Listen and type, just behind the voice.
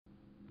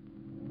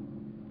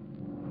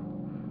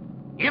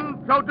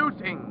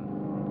Introducing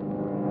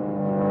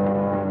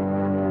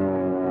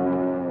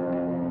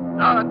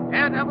the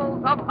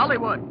Daredevils of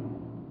Hollywood.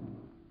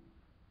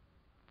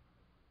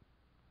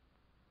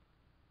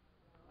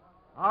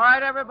 All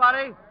right,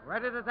 everybody,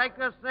 ready to take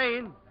this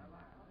scene.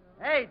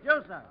 Hey,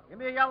 Juicer, give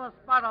me a yellow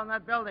spot on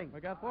that building. We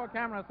got 4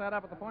 cameras set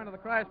up at the point of the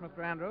crash,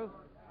 Mr. Andrews.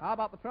 How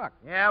about the truck?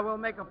 Yeah, we'll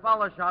make a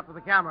follow shot with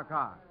the camera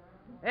car.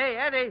 Hey,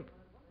 Eddie,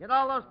 get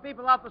all those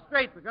people off the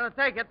street. We're going to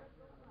take it.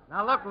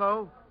 Now, look,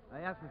 Lou.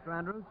 Yes, Mr.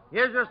 Andrews?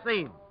 Here's your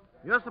scene.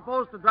 You're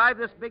supposed to drive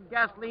this big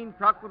gasoline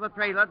truck with a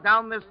trailer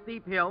down this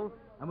steep hill,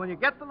 and when you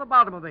get to the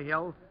bottom of the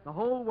hill, the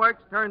whole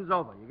works turns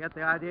over. You get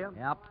the idea?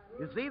 Yep.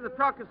 You see, the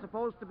truck is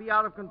supposed to be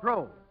out of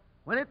control.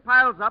 When it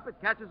piles up, it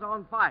catches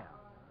on fire.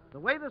 The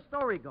way the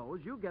story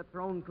goes, you get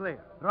thrown clear.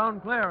 Thrown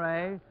clear,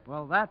 eh?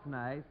 Well, that's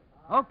nice.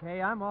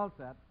 Okay, I'm all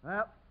set.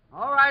 Well,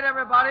 all right,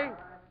 everybody.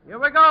 Here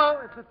we go.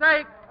 It's a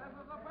take. This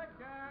is a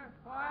picture.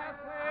 Quiet,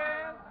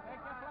 please.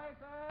 Take your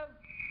places.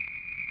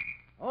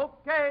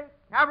 Okay,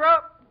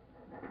 camera.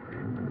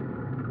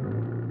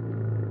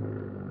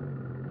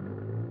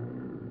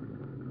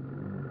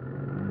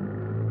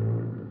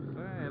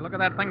 Say, look at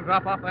that thing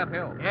drop off that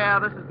hill. Yeah,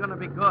 this is going to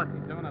be good.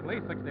 He's doing at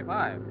least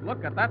 65.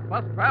 Look at that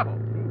bus travel.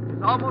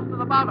 It's almost to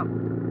the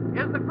bottom.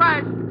 Here's the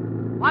crash.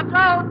 Watch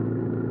out!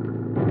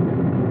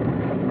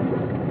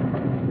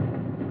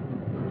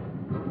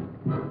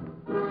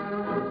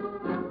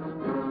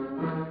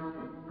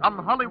 From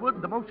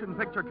Hollywood, the motion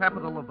picture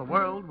capital of the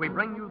world, we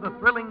bring you the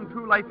thrilling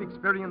true life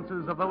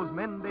experiences of those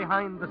men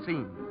behind the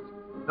scenes.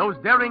 Those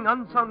daring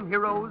unsung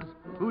heroes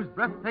whose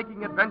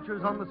breathtaking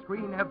adventures on the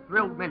screen have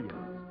thrilled millions,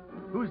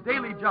 whose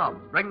daily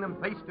jobs bring them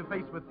face to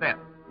face with death.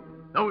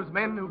 Those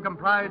men who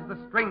comprise the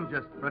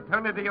strangest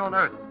fraternity on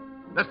earth,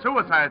 the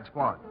Suicide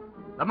Squad,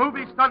 the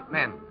movie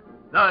stuntmen,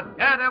 the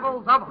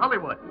Daredevils of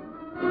Hollywood.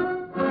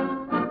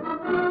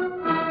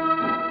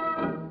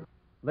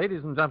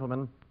 Ladies and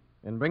gentlemen,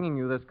 in bringing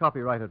you this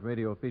copyrighted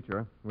radio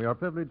feature, we are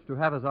privileged to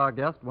have as our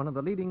guest one of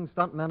the leading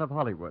stuntmen of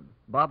Hollywood,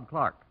 Bob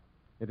Clark.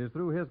 It is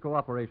through his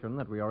cooperation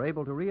that we are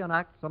able to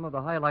reenact some of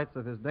the highlights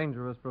of his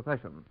dangerous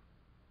profession.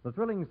 The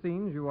thrilling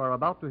scenes you are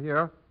about to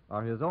hear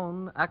are his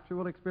own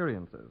actual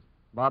experiences.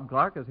 Bob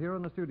Clark is here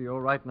in the studio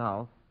right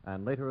now,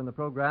 and later in the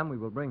program we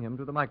will bring him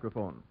to the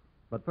microphone.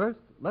 But first,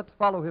 let's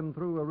follow him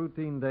through a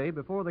routine day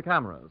before the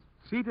cameras.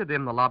 Seated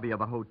in the lobby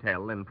of a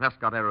hotel in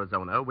Prescott,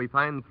 Arizona, we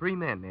find 3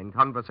 men in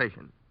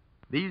conversation.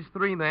 These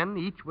 3 men,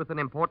 each with an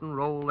important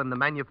role in the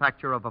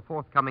manufacture of a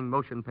forthcoming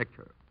motion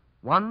picture.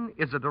 One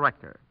is a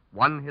director,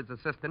 one his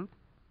assistant,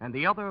 and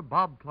the other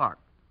Bob Clark,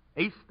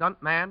 ace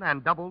stuntman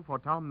and double for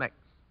Tom Mix.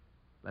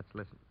 Let's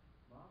listen.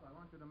 Bob, I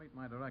want you to meet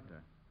my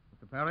director.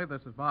 Mr. Perry,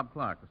 this is Bob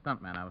Clark, the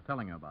stuntman I was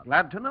telling you about.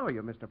 Glad to know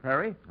you, Mr.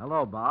 Perry.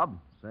 Hello, Bob.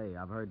 Say,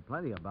 I've heard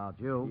plenty about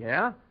you.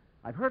 Yeah?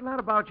 I've heard a lot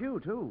about you,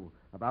 too.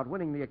 About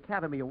winning the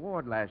Academy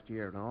Award last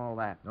year and all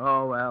that.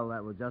 Oh, well,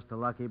 that was just a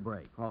lucky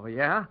break. Oh,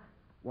 yeah?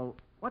 Well,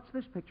 what's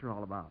this picture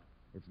all about?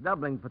 It's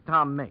doubling for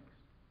Tom Mix.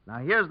 Now,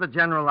 here's the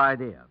general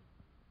idea.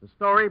 The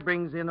story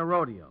brings in a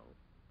rodeo.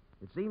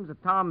 It seems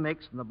that Tom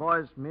Mix and the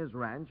boys from his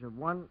ranch have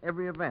won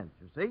every event,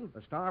 you see?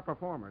 The star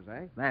performers,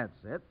 eh? That's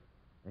it.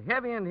 The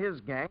Heavy and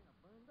his gang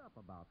are burned up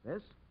about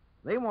this.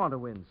 They want to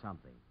win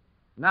something.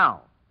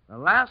 Now, the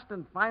last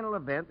and final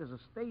event is a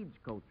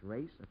stagecoach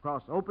race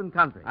across open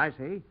country. I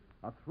see.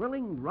 A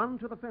thrilling run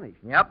to the finish.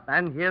 Yep,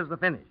 and here's the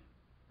finish.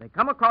 They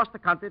come across the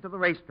country to the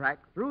racetrack,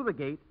 through the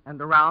gate,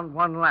 and around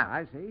one lap.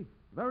 I see.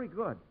 Very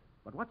good.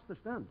 But what's the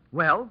stunt?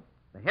 Well,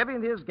 the Heavy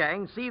and his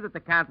gang see that they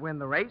can't win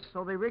the race,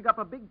 so they rig up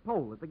a big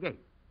pole at the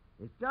gate.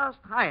 It's just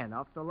high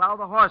enough to allow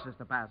the horses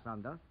to pass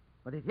under,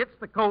 but it hits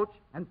the coach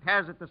and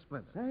tears it to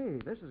splinters.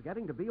 Say, this is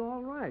getting to be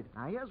all right.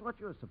 Now, here's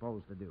what you're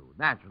supposed to do.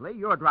 Naturally,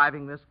 you're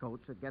driving this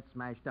coach that gets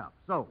smashed up.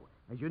 So,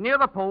 as you near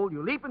the pole,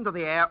 you leap into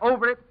the air,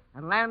 over it,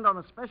 and land on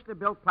a specially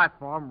built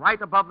platform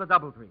right above the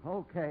doubletree.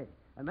 Okay.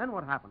 And then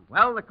what happens?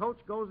 Well, the coach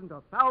goes into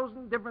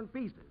 1,000 different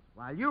pieces,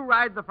 while you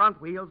ride the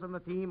front wheels and the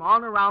team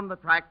on around the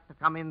track to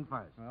come in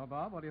first. Well,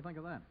 Bob, what do you think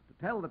of that?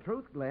 To tell the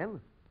truth, Glenn,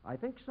 I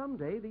think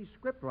someday these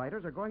script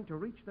writers are going to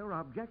reach their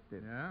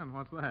objective. Yeah, and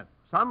what's that?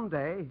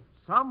 Someday,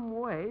 some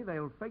way,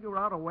 they'll figure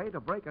out a way to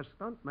break a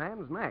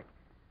stuntman's neck.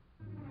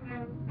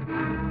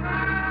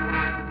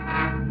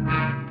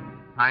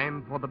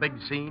 Time for the big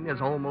scene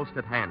is almost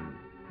at hand.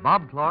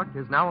 Bob Clark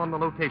is now on the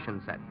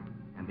location set,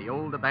 and the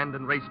old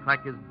abandoned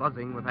racetrack is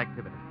buzzing with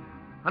activity.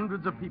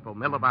 Hundreds of people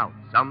mill about,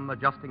 some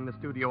adjusting the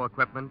studio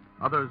equipment,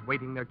 others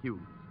waiting their cues.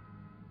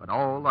 But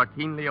all are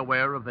keenly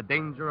aware of the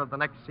danger of the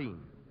next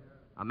scene.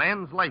 A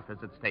man's life is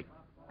at stake,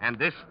 and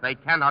this they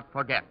cannot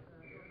forget.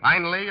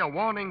 Finally, a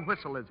warning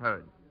whistle is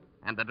heard,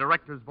 and the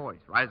director's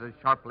voice rises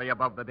sharply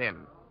above the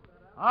din.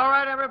 All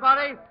right,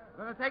 everybody.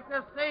 We're going to take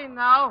this scene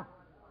now.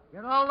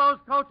 Get all those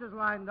coaches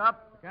lined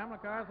up. The camera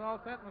car's all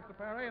set, Mr.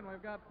 Perry, and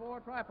we've got 4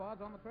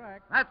 tripods on the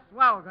track. That's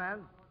swell, Glenn.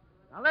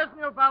 Now, listen,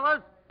 you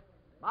fellas.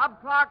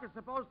 Bob Clark is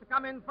supposed to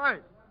come in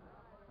first.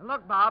 And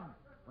look, Bob,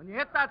 when you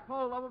hit that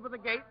pole over the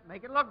gate,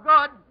 make it look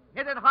good.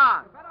 Hit it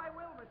hard. Bet I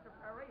will, Mr.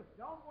 Perry.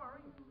 Don't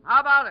worry. How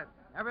about it?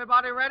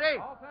 Everybody ready?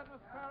 All set, Mr.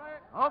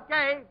 Perry.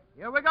 Okay,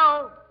 here we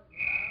go.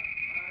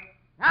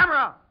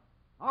 Camera.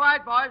 All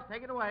right, boys,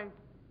 take it away.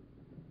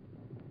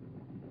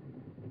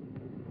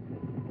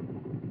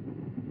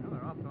 Well,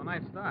 they're off to a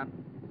nice start.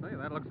 Say,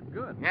 that looks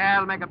good. Yeah,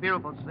 it'll make a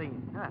beautiful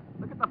scene.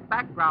 Look at the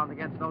background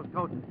against those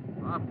coaches.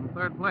 Bob from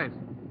third place.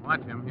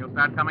 Watch him. He'll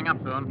start coming up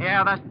soon.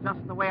 Yeah, that's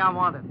just the way I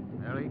want it.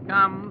 There he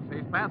comes.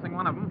 He's passing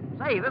one of them.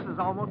 Say, this is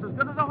almost as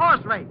good as a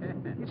horse race.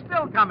 He's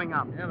still coming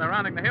up. Yeah, they're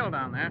rounding the hill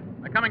down there.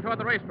 They're coming toward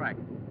the racetrack.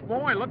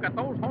 Boy, look at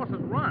those horses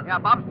run. Yeah,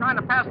 Bob's trying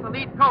to pass the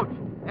lead coach.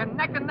 They're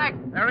neck and neck.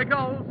 There he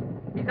goes.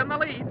 He's in the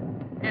lead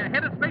and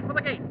headed straight for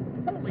the gate.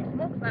 Holy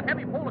smokes, that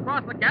heavy pole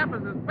across the gap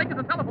is as big as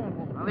a telephone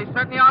pole. Well, he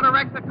certainly ought to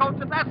wreck the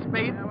coach at that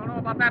speed. Yeah, we'll know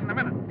about that in a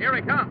minute. Here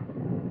he comes.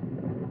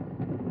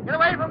 Get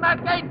away from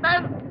that gate,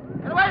 Ben.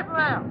 Get away from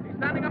there. He's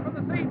standing up in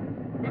the seat.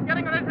 He's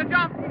getting ready to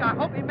jump. I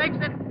hope he makes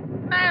it.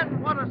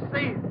 Man, what a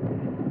scene.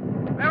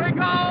 There he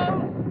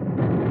goes.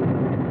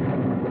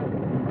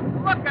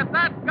 Look at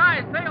that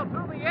guy sail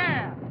through the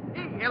air.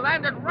 He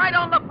landed right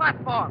on the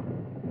platform.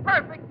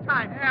 Perfect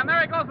time. Yeah, and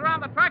there he goes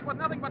around the track with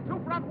nothing but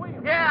two front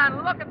wheels. Yeah,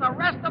 and look at the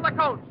rest of the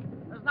coach.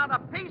 There's not a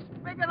piece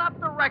big enough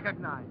to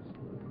recognize.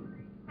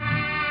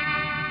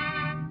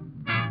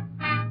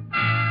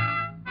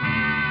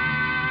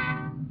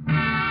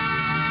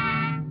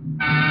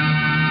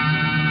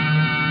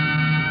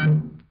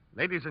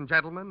 Ladies and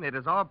gentlemen, it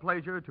is our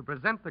pleasure to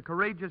present the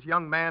courageous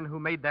young man who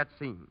made that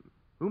scene,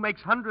 who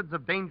makes hundreds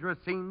of dangerous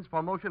scenes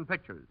for motion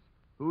pictures,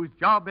 whose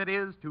job it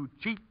is to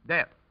cheat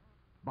death.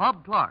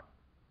 Bob Clark,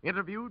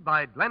 interviewed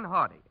by Glenn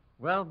Hardy.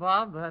 Well,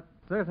 Bob, that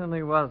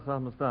certainly was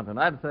some stunt, and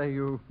I'd say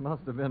you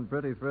must have been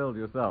pretty thrilled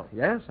yourself.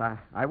 Yes,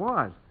 I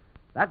was.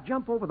 That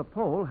jump over the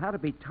pole had to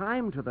be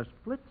timed to the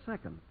split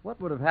second. What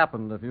would have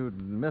happened if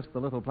you'd missed the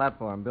little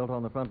platform built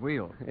on the front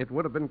wheel? It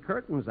would have been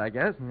curtains, I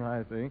guess.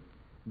 I see.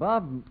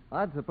 Bob,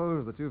 I'd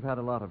suppose that you've had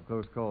a lot of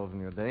close calls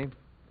in your day.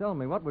 Tell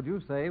me, what would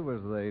you say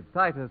was the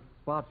tightest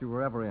spot you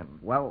were ever in?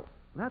 Well,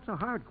 that's a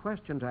hard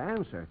question to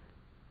answer.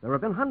 There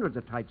have been hundreds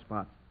of tight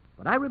spots,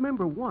 but I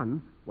remember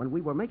one when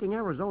we were making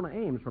Arizona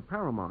Ames for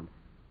Paramount.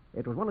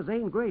 It was one of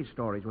Zane Grey's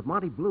stories with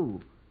Monty Blue.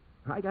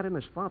 I got in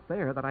a spot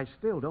there that I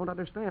still don't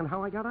understand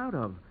how I got out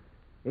of.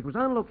 It was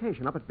on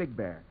location up at Big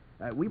Bear.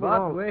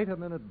 Wait a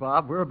minute,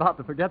 Bob. We're about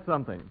to forget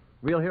something.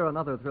 We'll hear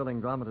another thrilling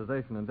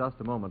dramatization in just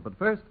a moment. But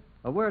first,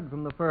 a word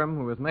from the firm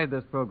who has made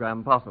this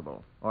program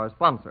possible, our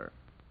sponsor.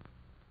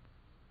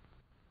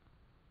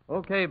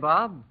 Okay,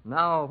 Bob.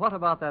 Now, what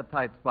about that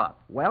tight spot?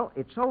 Well,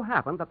 it so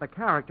happened that the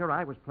character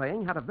I was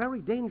playing had a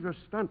very dangerous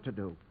stunt to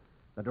do.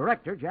 The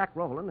director, Jack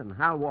Rowland, and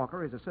Hal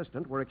Walker, his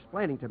assistant, were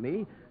explaining to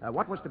me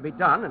what was to be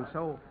done, and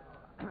so...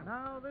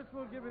 Now, this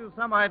will give you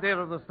some idea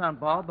of the stunt,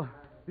 Bob.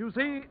 You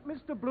see,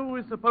 Mr. Blue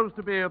is supposed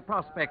to be a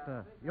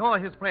prospector. You're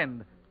his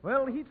friend.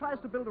 Well, he tries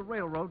to build a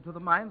railroad to the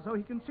mine so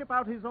he can ship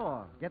out his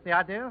ore. Get the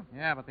idea?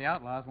 Yeah, but the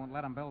outlaws won't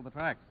let him build the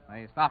tracks.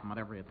 They stop him at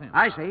every attempt.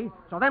 I see.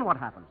 So then what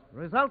happens? The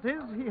result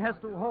is he has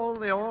to haul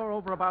the ore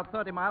over about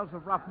 30 miles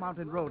of rough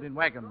mountain road in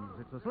wagons.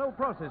 It's a slow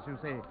process, you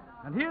see.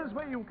 And here's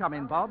where you come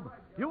in, Bob.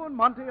 You and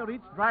Monty are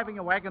each driving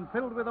a wagon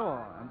filled with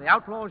ore, and the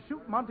outlaws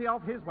shoot Monty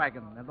off his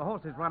wagon, and the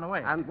horses run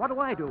away. And what do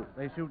I do?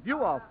 They shoot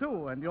you off,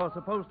 too, and you're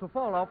supposed to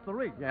fall off the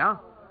rig. Yeah?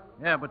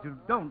 Yeah, but you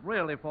don't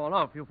really fall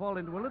off. You fall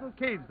into a little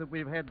cage that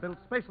we've had built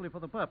specially for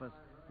the purpose.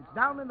 It's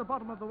down in the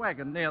bottom of the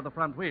wagon near the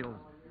front wheels.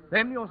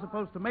 Then you're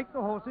supposed to make the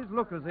horses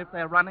look as if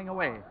they're running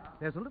away.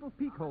 There's a little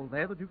peek hole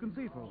there that you can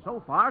see through.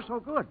 So far, so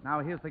good.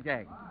 Now, here's the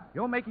gag.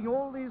 You're making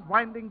all these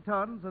winding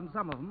turns, and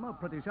some of them are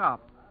pretty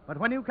sharp. But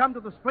when you come to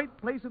the straight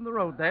place in the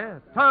road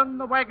there, turn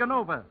the wagon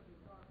over.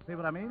 See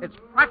what I mean? It's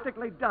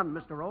practically done,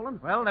 Mr. Rowland.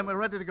 Well, then we're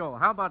ready to go.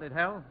 How about it,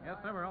 Hal? Yes,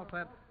 sir, we're all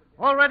set.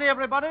 All ready,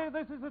 everybody?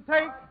 This is the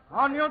take.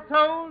 On your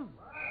toes.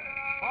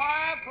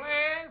 Quiet,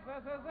 please.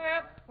 This is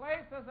it.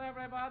 Places,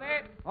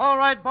 everybody. All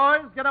right,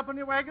 boys, get up on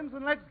your wagons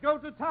and let's go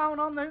to town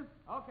on this.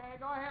 Okay,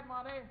 go ahead,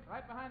 Monty.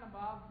 Right behind them,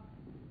 Bob.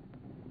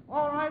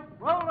 All right,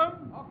 roll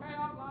them. Okay,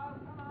 outlaws,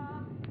 come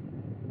on.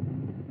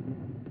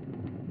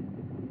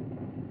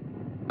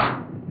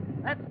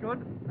 That's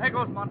good. There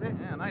goes Monty.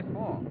 Yeah, nice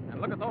fall.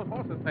 And look at those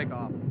horses take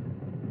off.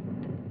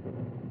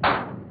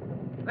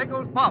 There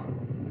goes Bob.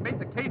 He made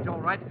the cage all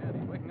right. Yeah, and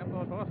he's waking up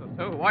those horses,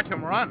 too. Watch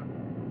them run.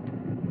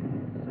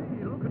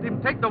 See, look at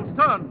him take those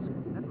turns.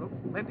 That looks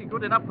plenty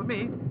good enough for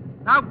me.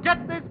 Now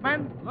get this,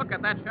 men. Look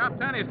at that sharp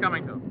turn he's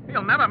coming to.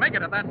 He'll never make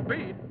it at that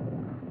speed.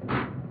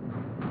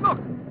 Look,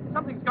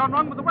 something's gone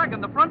wrong with the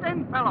wagon. The front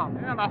end fell off.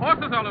 Yeah, the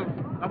horses are loose.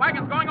 The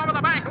wagon's going over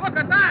the bank. Look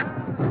at that.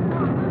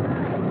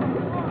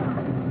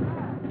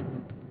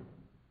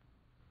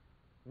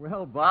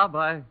 Well, Bob,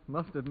 I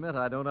must admit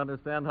I don't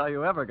understand how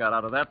you ever got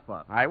out of that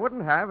spot. I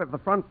wouldn't have if the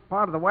front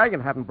part of the wagon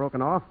hadn't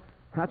broken off.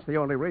 That's the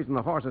only reason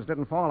the horses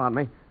didn't fall on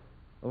me.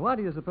 Well, why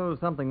do you suppose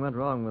something went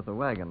wrong with the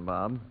wagon,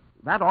 Bob?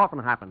 That often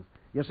happens.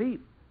 You see,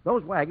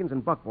 those wagons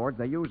and buckboards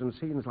they use in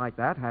scenes like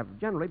that have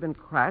generally been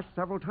crashed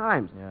several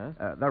times.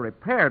 Yes? They're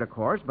repaired, of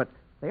course, but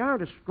they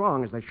aren't as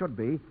strong as they should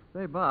be.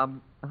 Say,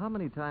 Bob, how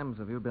many times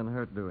have you been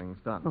hurt doing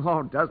stunts?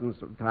 Oh,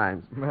 dozens of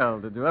times.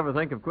 Well, did you ever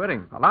think of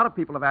quitting? A lot of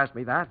people have asked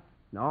me that.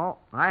 No,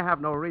 I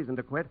have no reason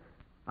to quit.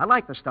 I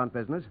like the stunt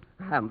business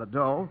and the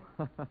dough.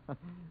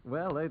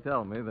 Well, they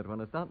tell me that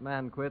when a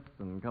stuntman quits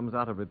and comes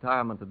out of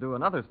retirement to do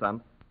another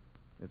stunt,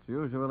 it's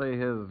usually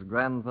his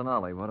grand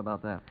finale. What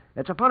about that?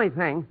 It's a funny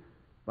thing,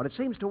 but it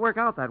seems to work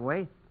out that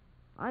way.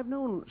 I've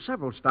known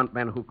several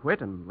stuntmen who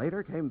quit and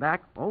later came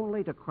back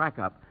only to crack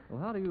up.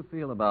 Well, how do you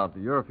feel about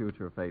your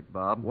future fate,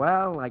 Bob?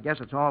 Well, I guess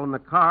it's all in the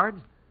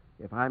cards.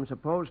 If I'm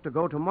supposed to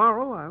go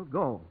tomorrow, I'll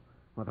go.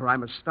 Whether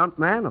I'm a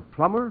stuntman, a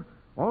plumber,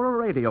 or a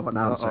radio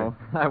announcer. Uh-oh.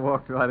 I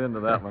walked right into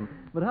that one.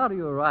 But how do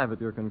you arrive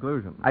at your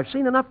conclusion? I've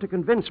seen enough to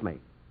convince me.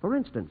 For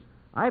instance,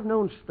 I've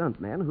known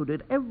stuntmen who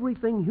did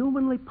everything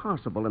humanly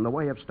possible in the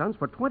way of stunts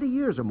for 20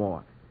 years or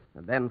more,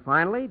 and then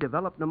finally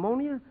developed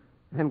pneumonia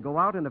and go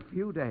out in a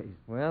few days.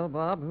 Well,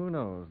 Bob, who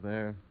knows?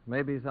 There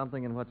may be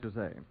something in what you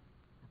say.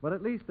 But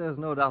at least there's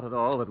no doubt at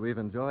all that we've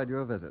enjoyed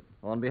your visit.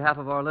 On behalf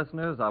of our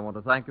listeners, I want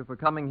to thank you for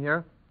coming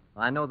here.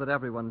 I know that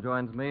everyone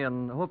joins me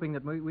in hoping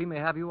that we may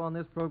have you on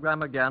this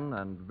program again,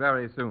 and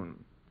very soon.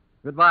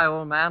 Goodbye,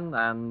 old man,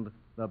 and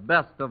the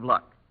best of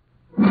luck.